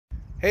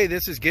Hey,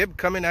 this is Gib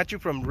coming at you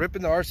from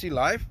Ripping the RC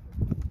Life.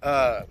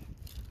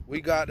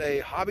 We got a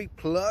Hobby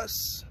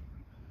Plus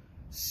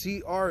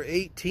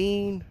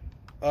CR-18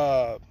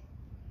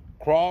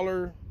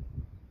 crawler,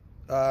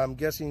 I'm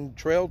guessing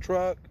trail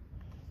truck.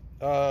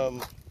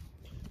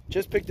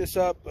 Just picked this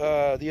up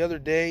the other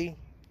day.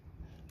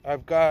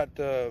 I've got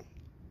I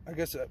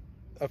guess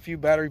a few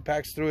battery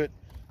packs through it.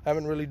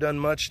 Haven't really done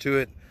much to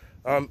it.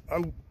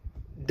 I'm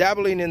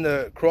dabbling in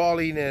the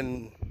crawling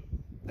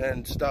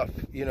and stuff,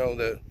 you know,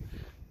 the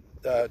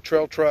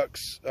trail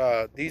trucks.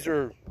 This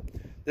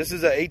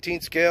is an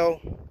 18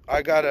 scale.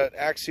 I got an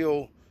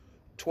axial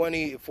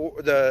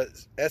 24, the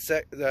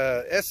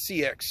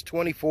SCX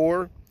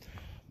 24.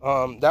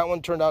 That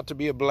one turned out to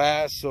be a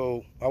blast,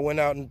 so I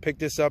went out and picked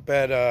this up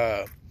at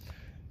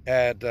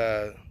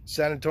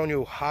San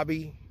Antonio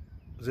Hobby.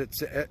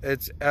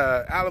 It's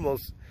Alamo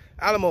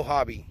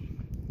Hobby.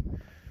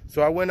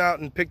 So I went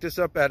out and picked this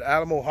up at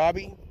Alamo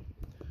Hobby.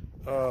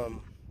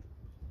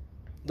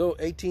 Little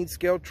 18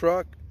 scale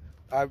truck.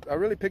 I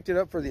really picked it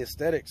up for the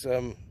aesthetics.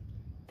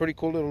 Pretty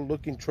cool little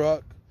looking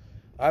truck.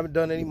 I haven't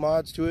done any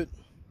mods to it.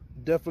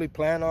 Definitely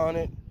plan on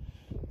it.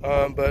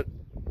 But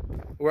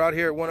we're out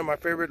here at one of my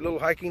favorite little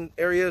hiking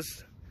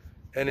areas,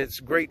 and it's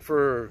great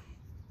for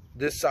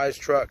this size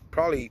truck.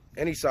 Probably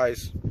any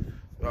size.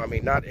 I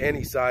mean, not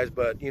any size,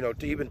 but you know,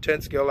 to even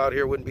 10 scale out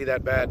here wouldn't be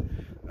that bad.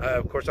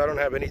 Of course, I don't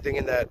have anything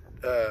in that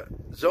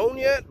zone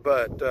yet,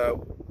 but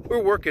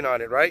we're working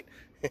on it, right?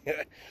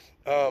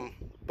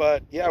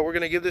 But yeah, we're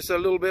gonna give this a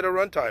little bit of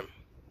runtime.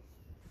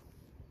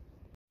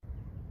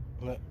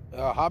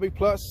 Hobby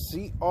Plus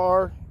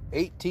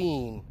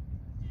CR-18.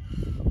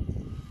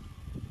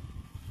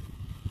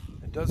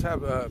 It does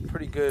have a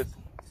pretty good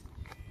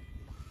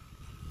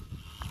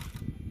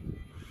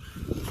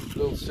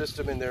little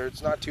system in there.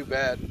 It's not too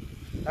bad.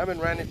 I haven't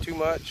ran it too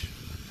much.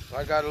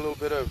 I got a little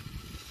bit of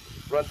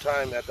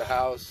runtime at the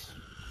house,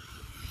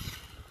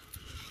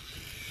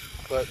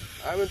 but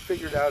I haven't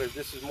figured out if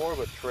this is more of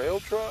a trail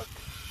truck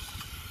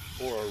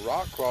or a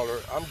rock crawler.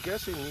 I'm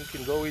guessing you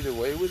can go either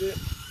way with it.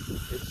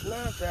 It's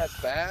not that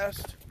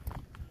fast,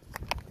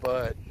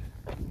 but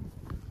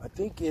I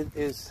think it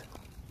is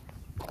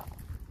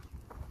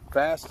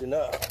fast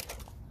enough.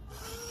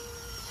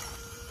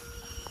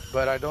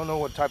 But I don't know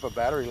what type of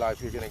battery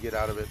life you're going to get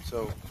out of it,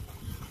 so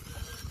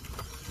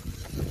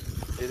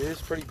it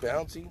is pretty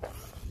bouncy.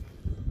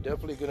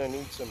 Definitely going to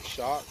need some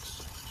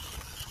shocks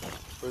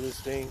for this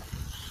thing.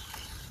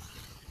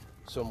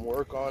 Some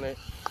work on it.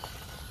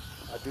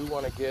 I do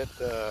want to get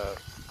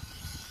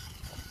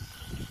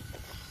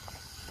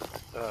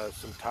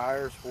some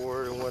tires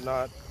for it and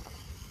whatnot.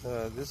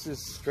 This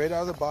is straight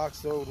out of the box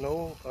though,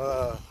 no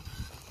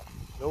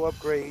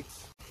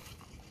upgrades,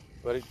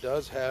 but it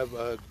does have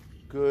a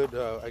good,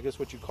 I guess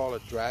what you call a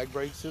drag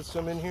brake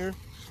system in here,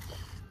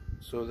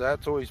 so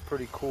that's always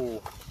pretty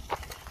cool.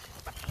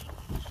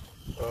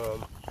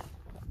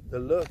 The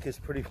look is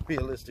pretty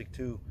realistic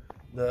too.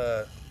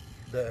 The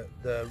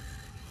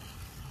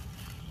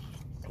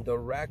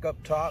rack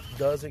up top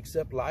does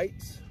accept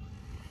lights.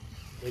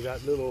 They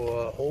got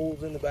little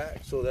holes in the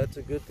back, so that's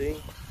a good thing.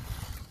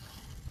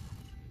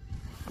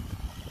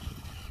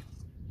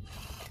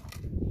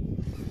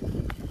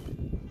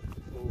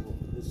 Ooh,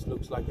 this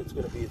looks like it's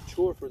going to be a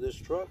chore for this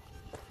truck,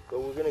 but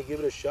we're going to give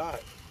it a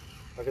shot.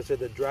 Like I said,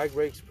 the drag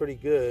brake's pretty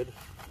good,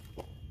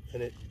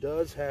 and it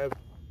does have,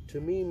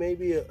 to me,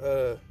 maybe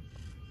a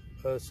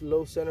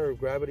low center of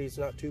gravity. It's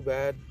not too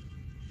bad.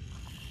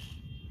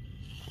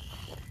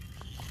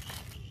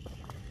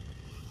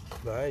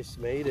 Nice,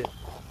 made it.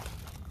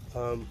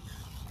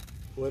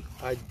 What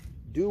I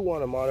do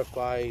want to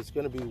modify, it's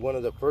going to be one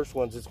of the first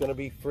ones, it's going to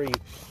be free,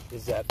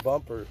 is that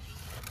bumper.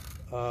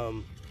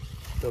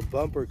 The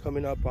bumper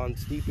coming up on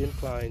steep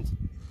inclines,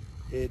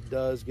 it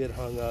does get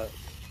hung up.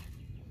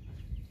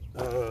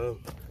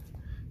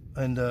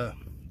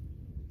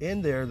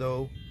 In there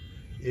though,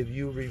 if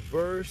you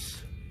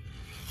reverse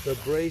the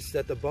brace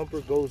that the bumper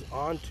goes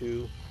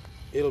onto,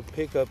 it'll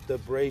pick up the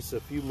brace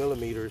a few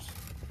millimeters.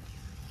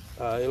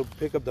 It'll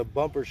pick up the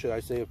bumper, should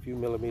I say, a few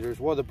millimeters.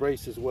 Well, the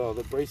brace as well.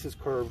 The brace is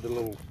curved a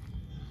little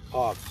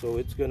off, so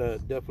it's gonna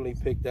definitely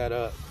pick that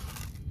up,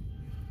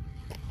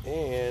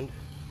 and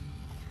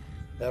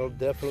that'll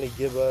definitely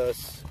give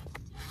us.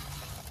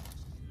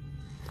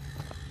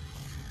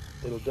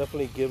 It'll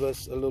definitely give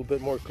us a little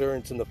bit more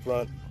clearance in the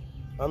front.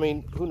 I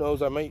mean, who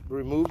knows? I might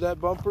remove that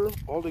bumper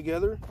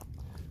altogether.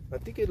 I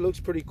think it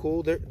looks pretty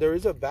cool. There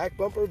is a back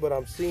bumper, but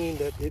I'm seeing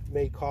that it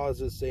may cause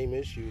the same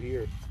issue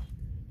here.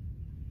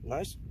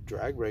 Nice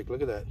drag brake,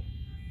 look at that.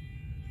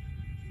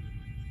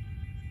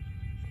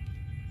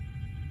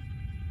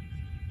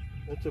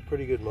 That's a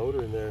pretty good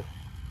motor in there.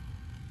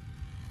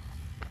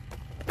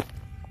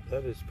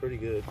 That is pretty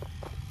good.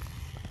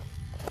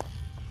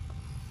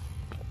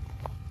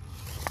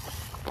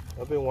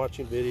 I've been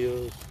watching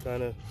videos,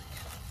 kind of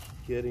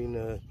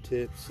getting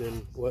tips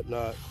and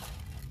whatnot,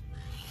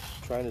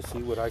 trying to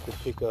see what I can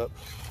pick up,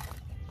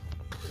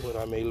 what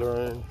I may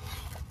learn,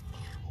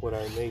 what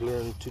I may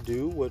learn to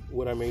do,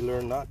 what I may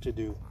learn not to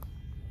do.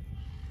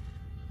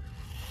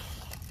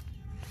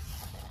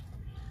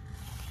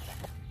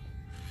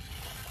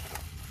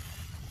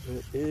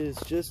 It is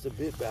just a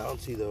bit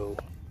bouncy though.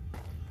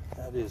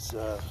 That is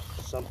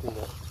something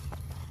that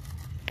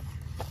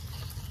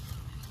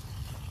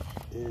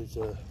is,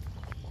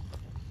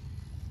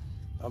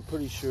 I'm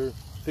pretty sure,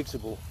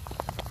 fixable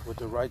with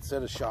the right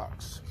set of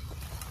shocks.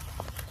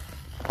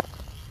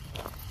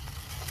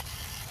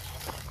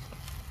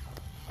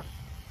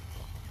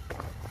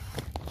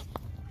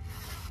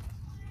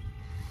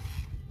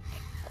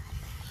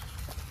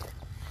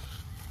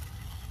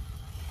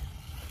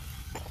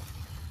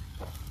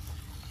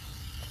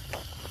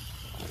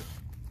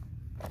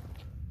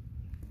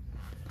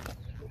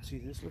 See,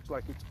 this looks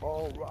like it's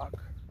all rock.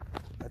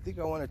 I think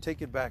I want to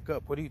take it back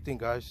up. What do you think,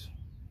 guys?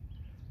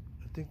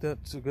 I think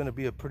that's going to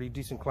be a pretty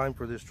decent climb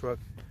for this truck.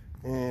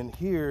 And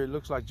here it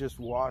looks like just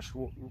wash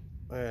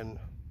and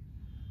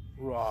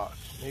rock.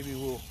 Maybe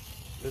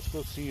let's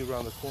go see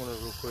around the corner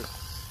real quick.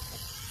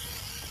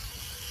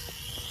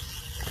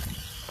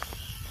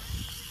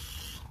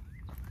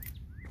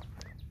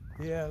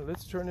 Yeah,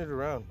 let's turn it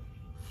around.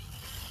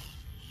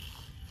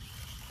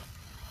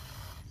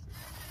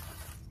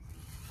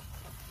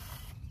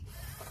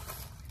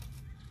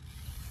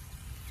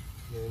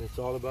 And it's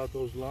all about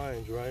those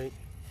lines, right?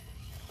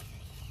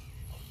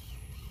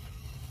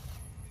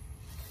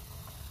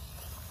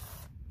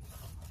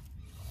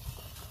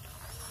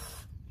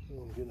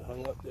 I'm getting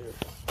hung up there.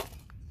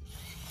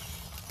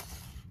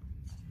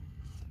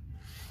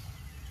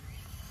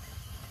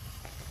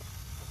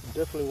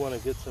 Definitely want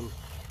to get some.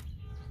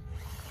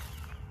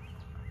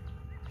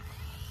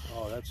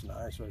 Oh, that's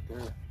nice right there.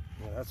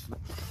 Yeah, that's.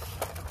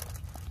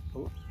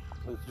 Oh,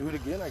 let's do it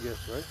again, I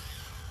guess, right?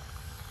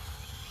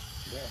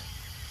 Yeah.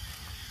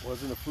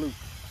 Wasn't a fluke.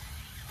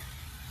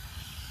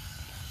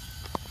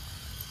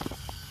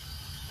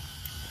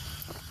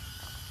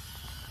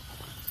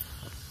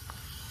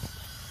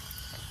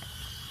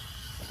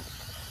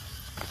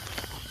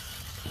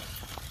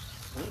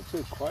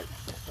 It's quite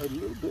a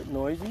little bit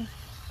noisy.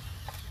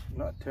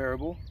 Not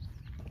terrible.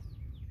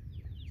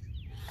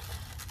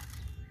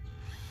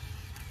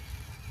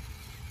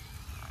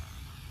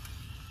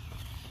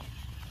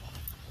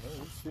 Well,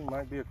 this thing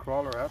might be a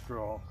crawler after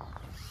all.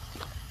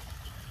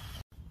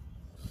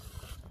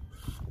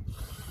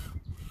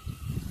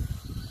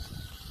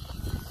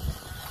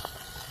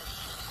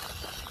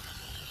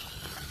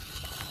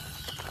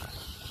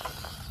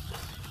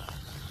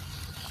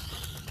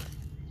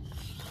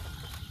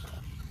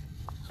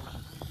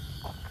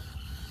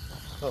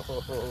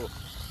 Oh,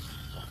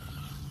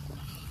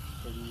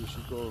 maybe we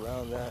should go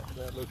around that.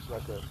 That looks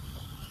like a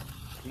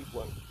steep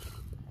one.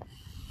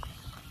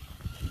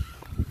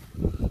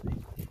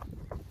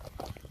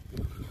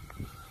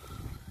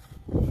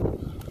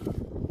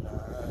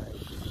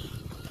 Nice.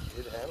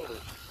 It handled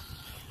it.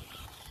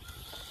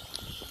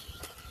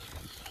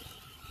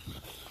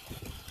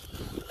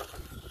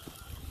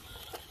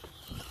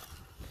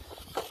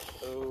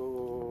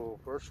 Oh,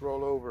 first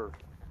roll over.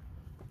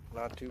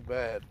 Not too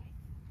bad.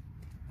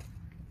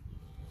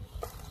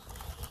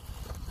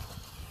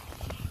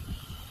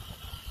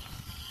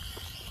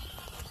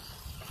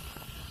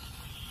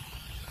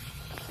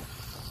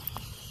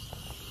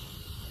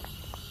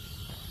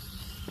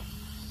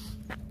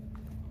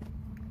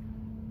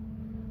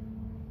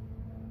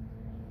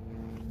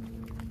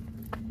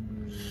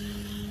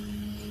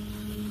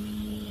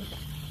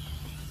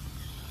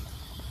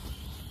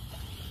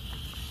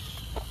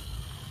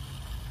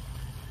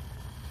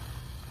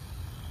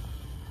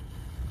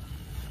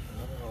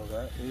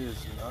 That is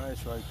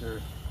nice right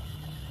there.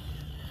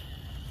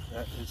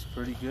 That is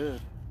pretty good.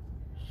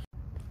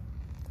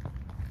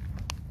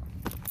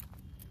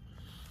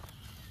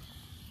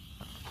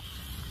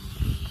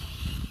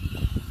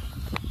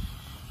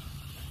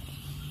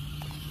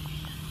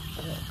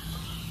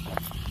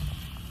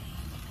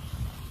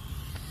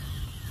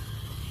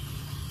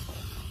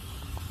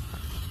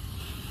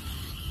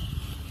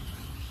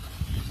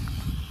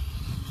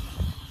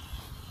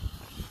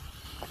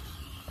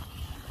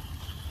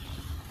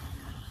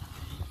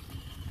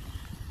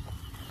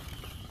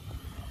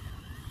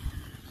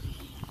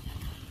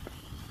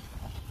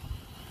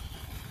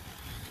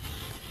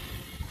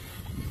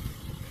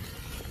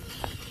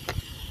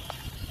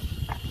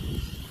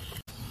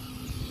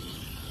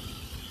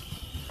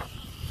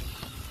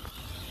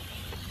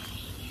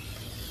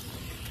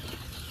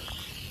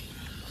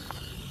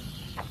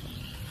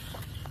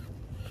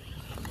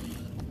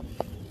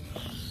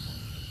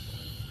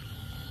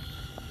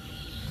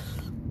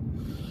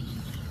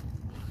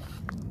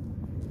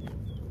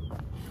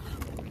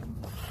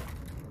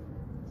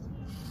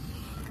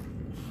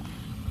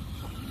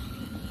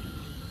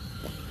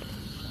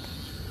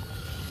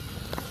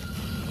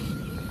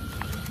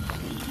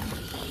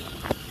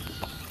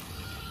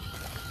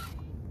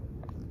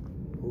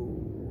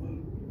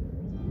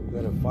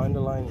 Find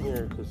a line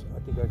here because I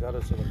think I got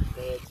us in a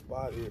bad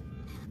spot here.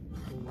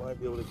 We might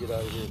be able to get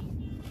out of here.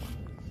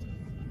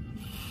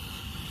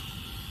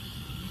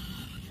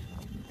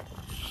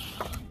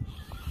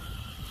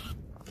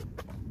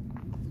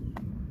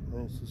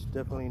 This is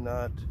definitely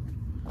not.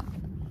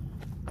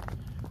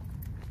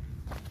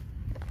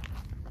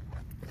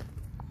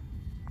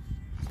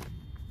 It's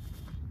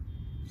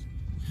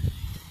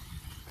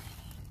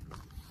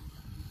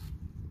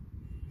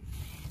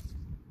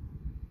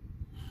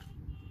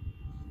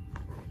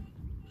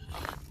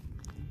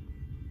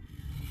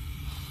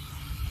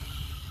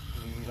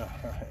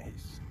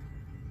Nice.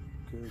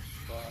 Good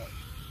spot.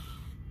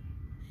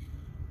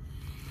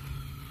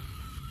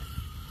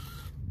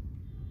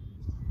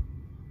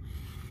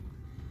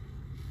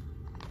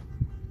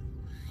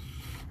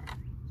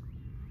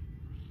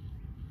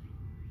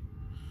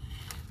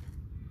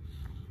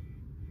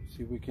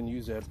 See if we can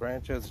use that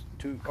branch as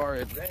to our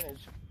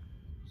advantage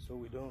so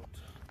we don't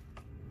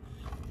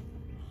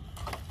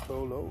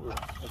roll over.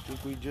 I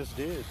think we just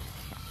did.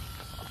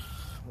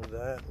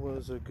 That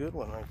was a good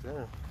one right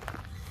there.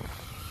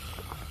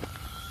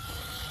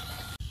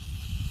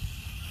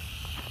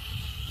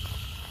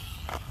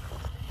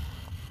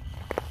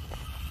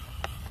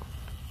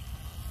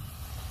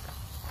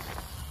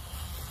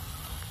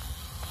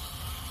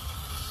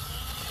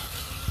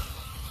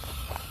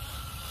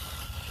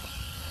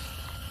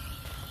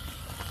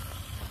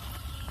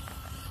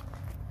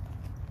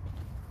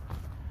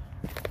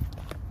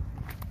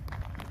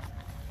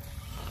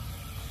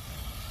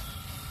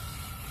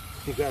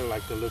 You gotta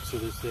like the looks of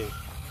this thing.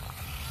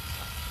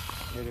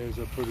 It is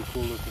a pretty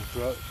cool looking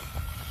truck.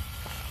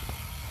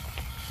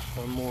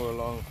 One more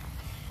along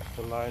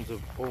the lines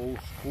of old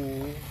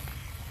school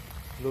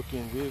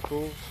looking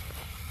vehicles.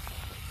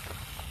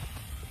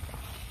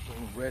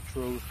 And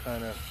retro's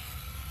kind of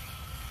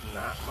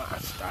not my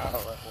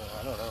style. Well,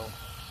 I don't know.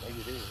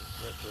 Maybe it is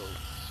retro.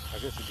 I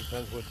guess it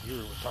depends what year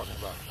we're talking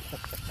about.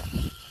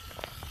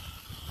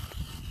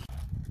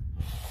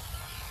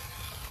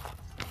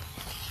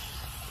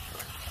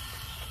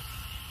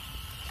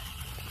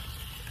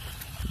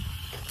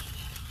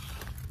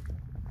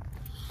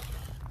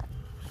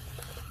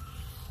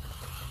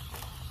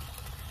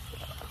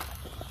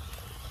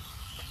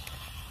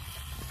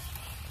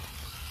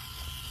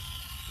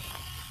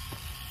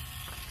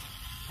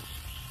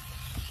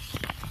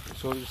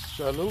 So this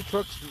little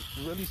truck's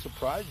really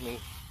surprised me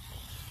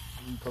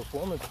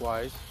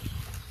performance-wise.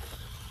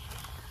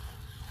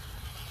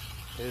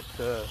 It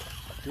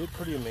did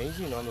pretty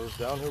amazing on those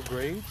downhill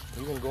grades,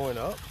 even going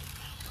up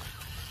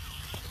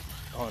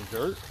on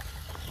dirt,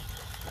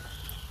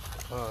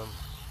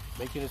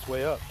 making its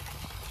way up,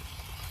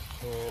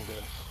 and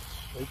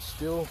it's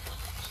still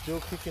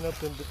picking up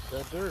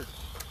that dirt,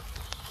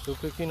 still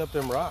picking up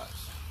them rocks.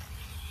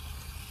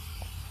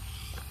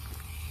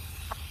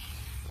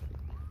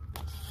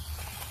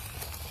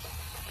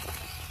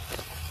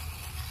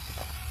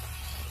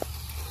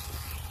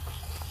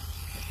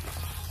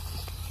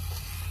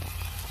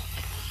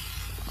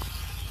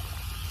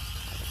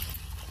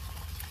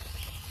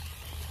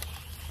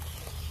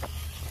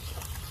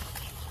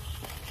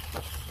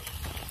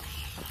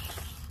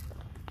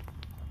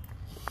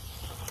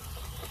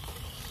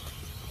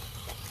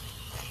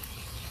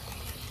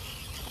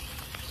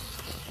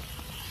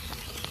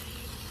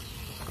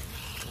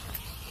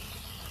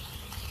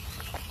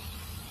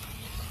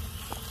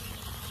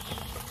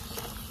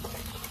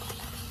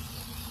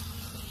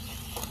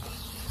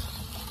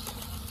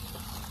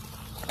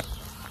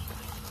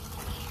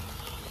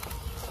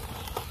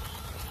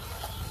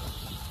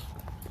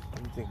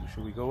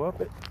 Should we go up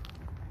it?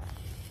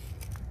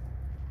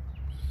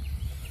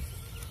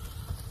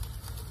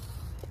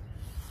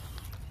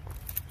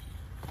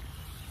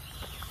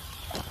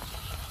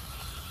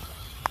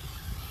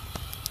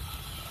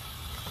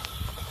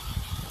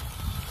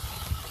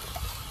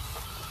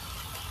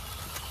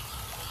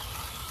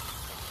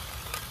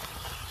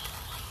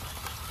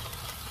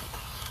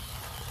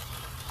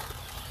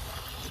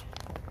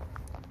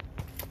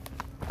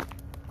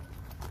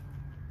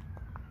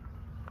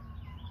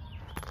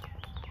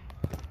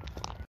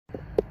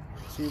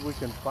 See if we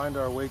can find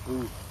our way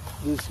through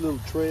this little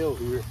trail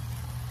here.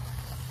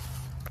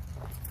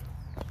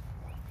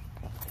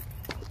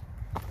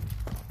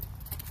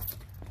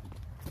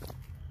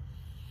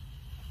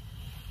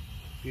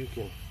 You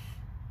can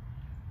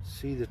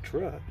see the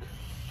truck.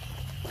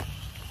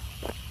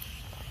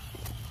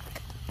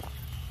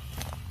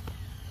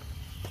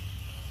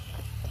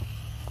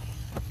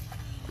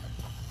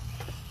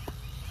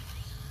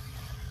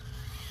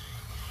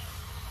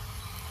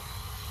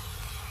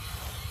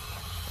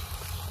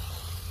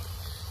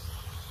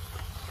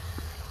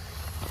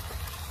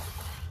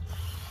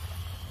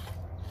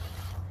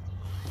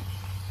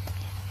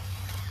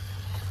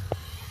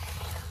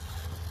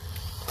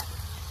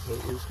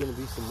 There's going to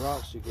be some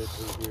rocks to get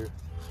through here,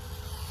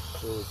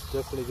 so it's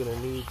definitely going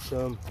to need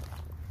some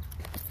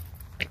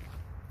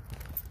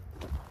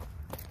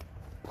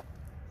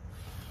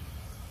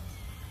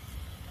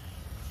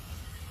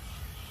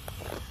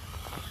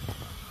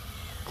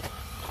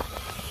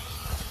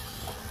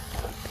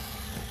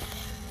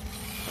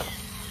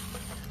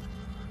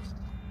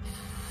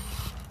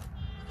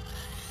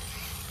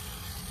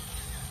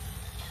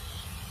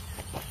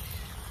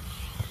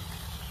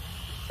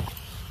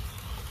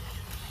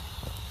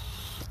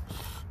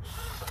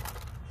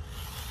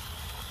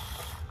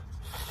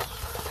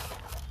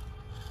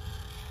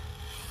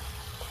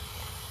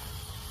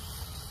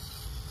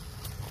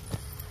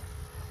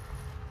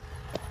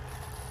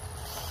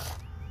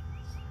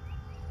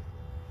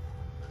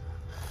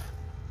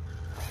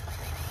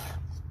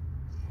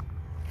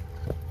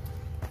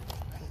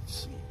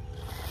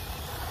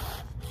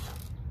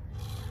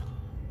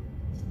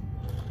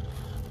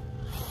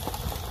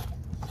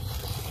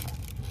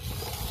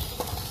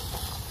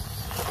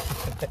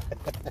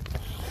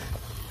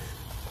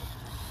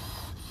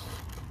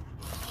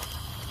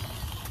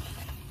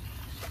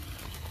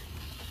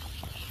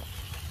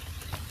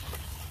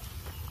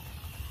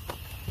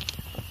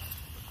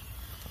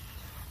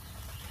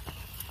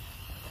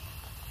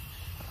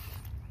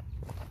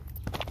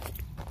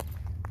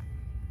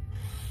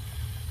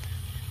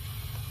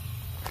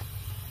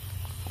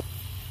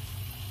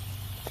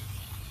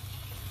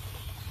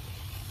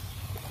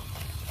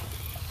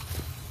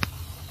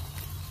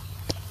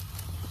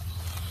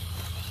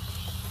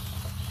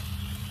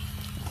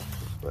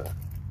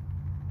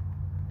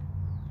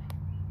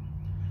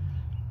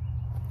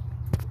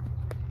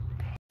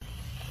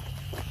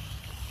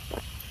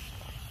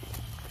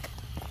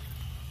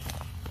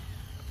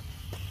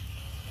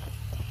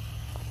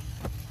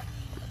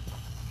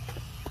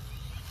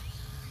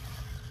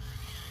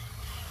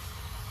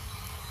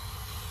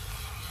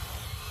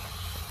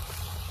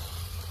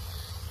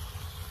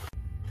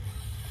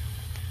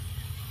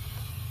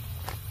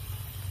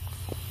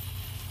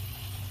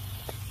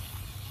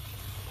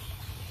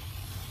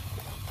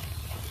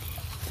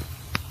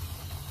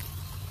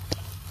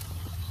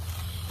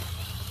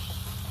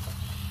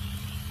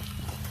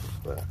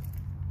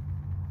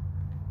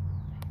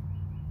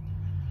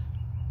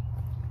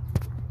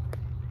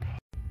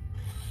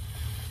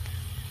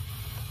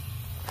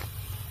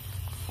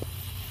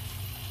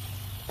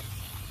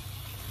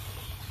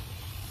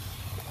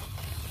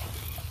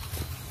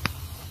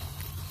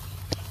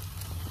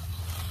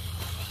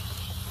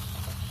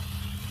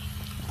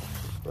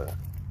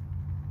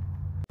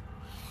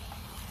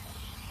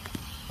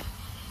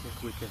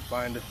if we can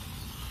find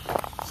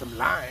some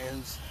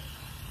lines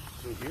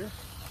through here.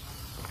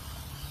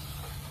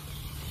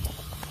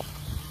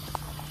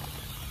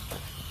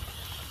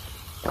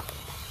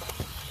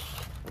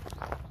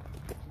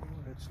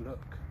 Let's look.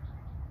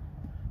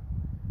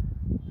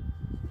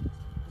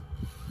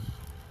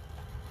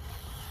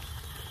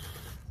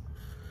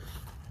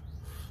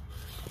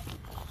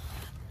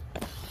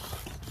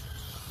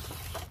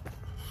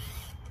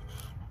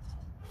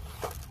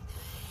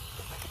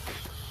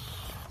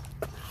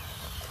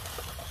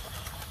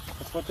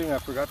 That's one thing I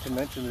forgot to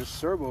mention. This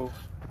servo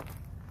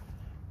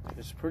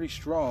is pretty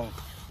strong.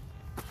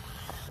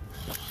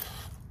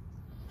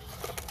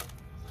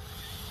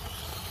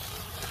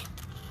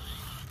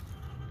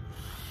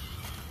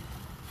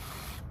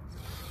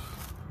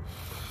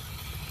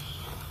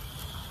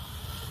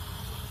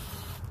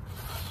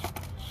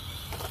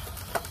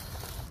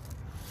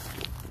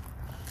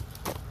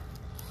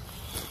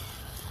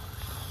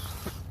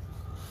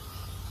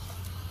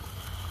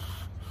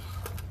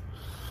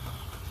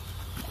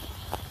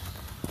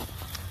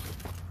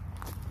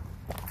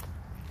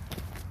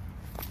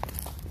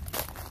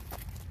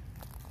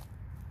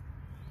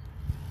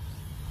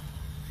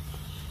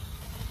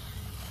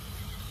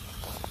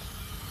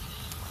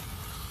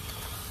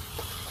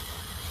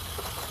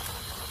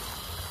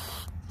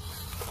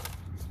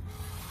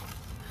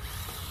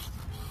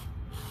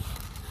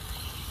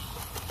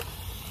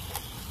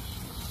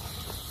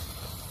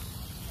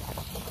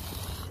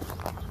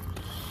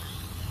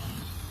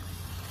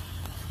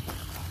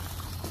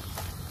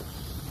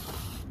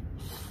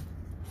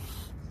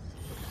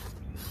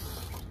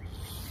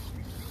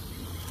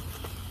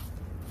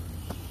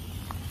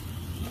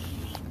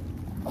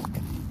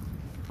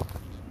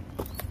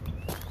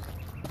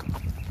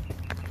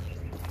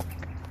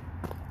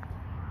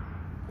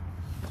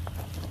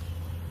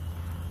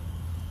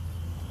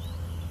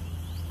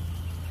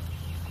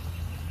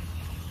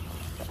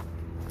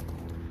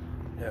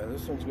 Yeah,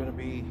 this one's going to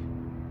be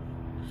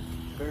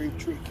very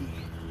tricky.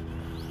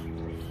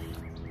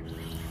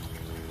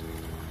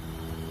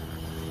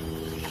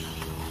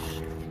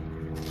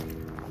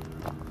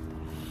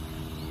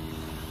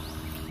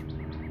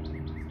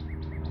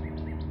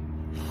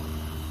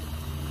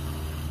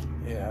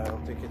 Yeah, I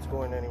don't think it's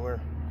going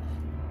anywhere.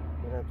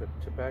 I'm going to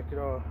have to back it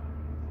off.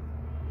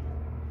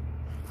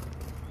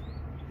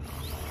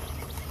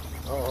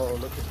 Oh,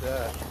 look at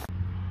that.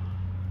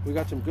 We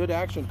got some good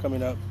action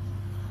coming up.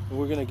 And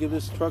we're gonna give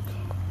this truck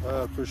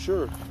for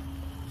sure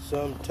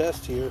some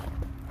test here.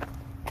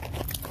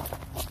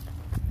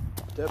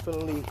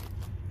 Definitely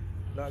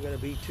not gonna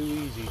be too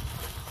easy.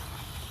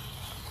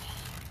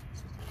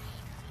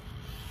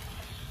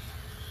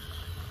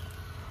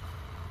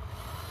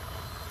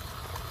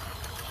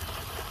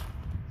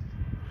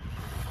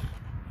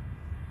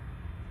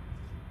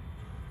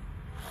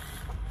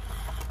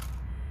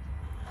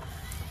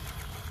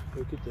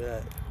 Look at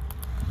that.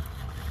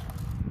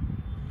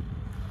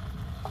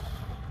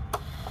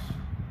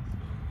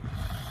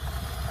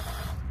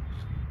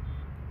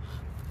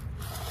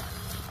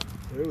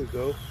 There we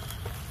go.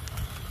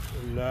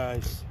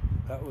 Nice.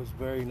 That was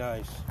very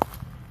nice.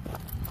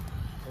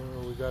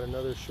 Oh, we got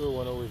another sure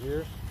one over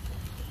here.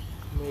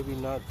 Maybe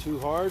not too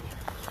hard,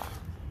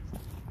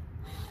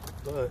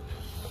 but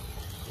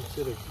it's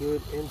at a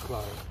good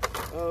incline.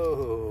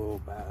 Oh,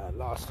 bad.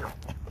 Lost it.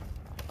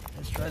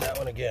 Let's try that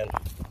one again.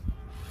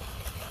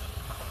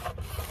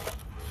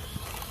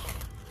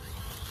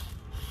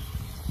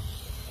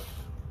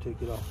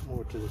 Take it off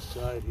more to the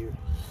side here.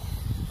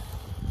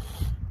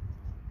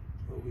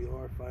 But we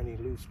are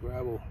finding loose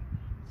gravel.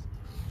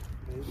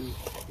 Maybe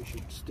we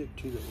should stick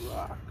to the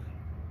rock.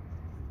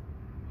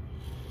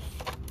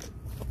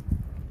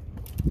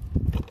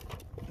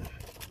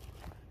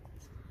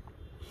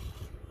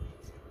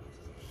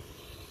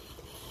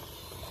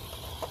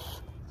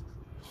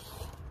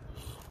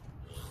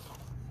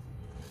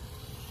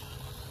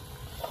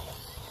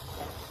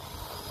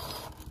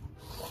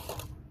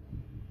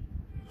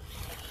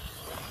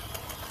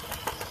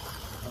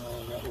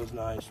 That was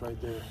nice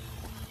right there.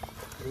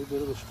 A little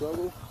bit of a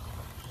struggle,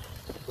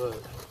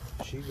 but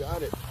she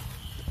got it.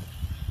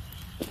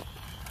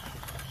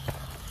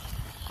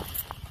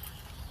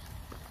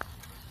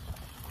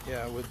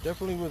 Yeah,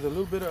 definitely with a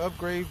little bit of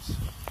upgrades,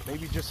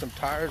 maybe just some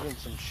tires and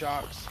some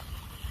shocks,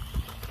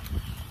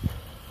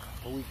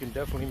 but we can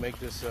definitely make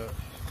this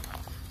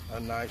a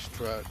nice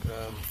truck.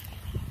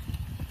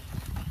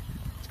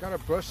 It's got a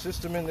brush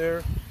system in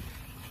there.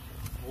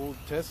 We'll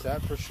test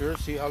that for sure,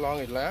 see how long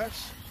it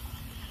lasts.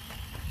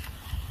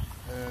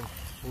 And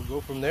we'll go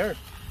from there.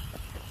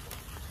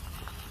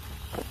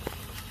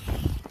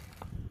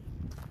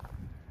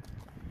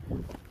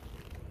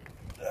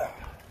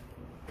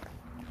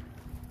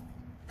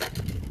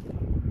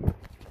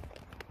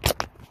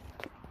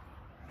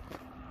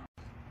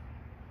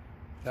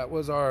 That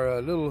was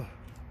our little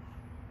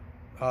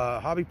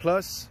Hobby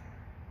Plus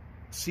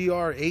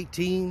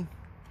CR-18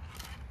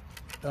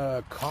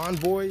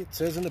 convoy, it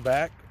says in the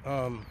back.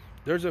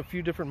 There's a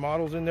few different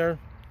models in there.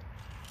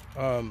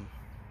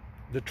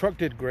 The truck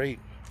did great.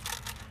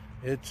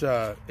 It's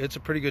a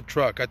pretty good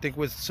truck. I think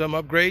with some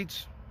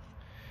upgrades,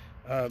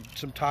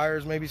 some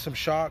tires, maybe some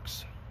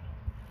shocks,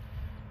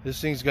 this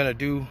thing's gonna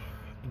do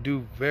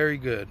very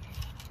good.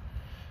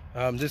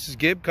 This is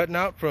Gib cutting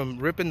out from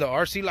Ripping the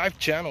RC Life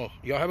channel.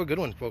 Y'all have a good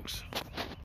one, folks.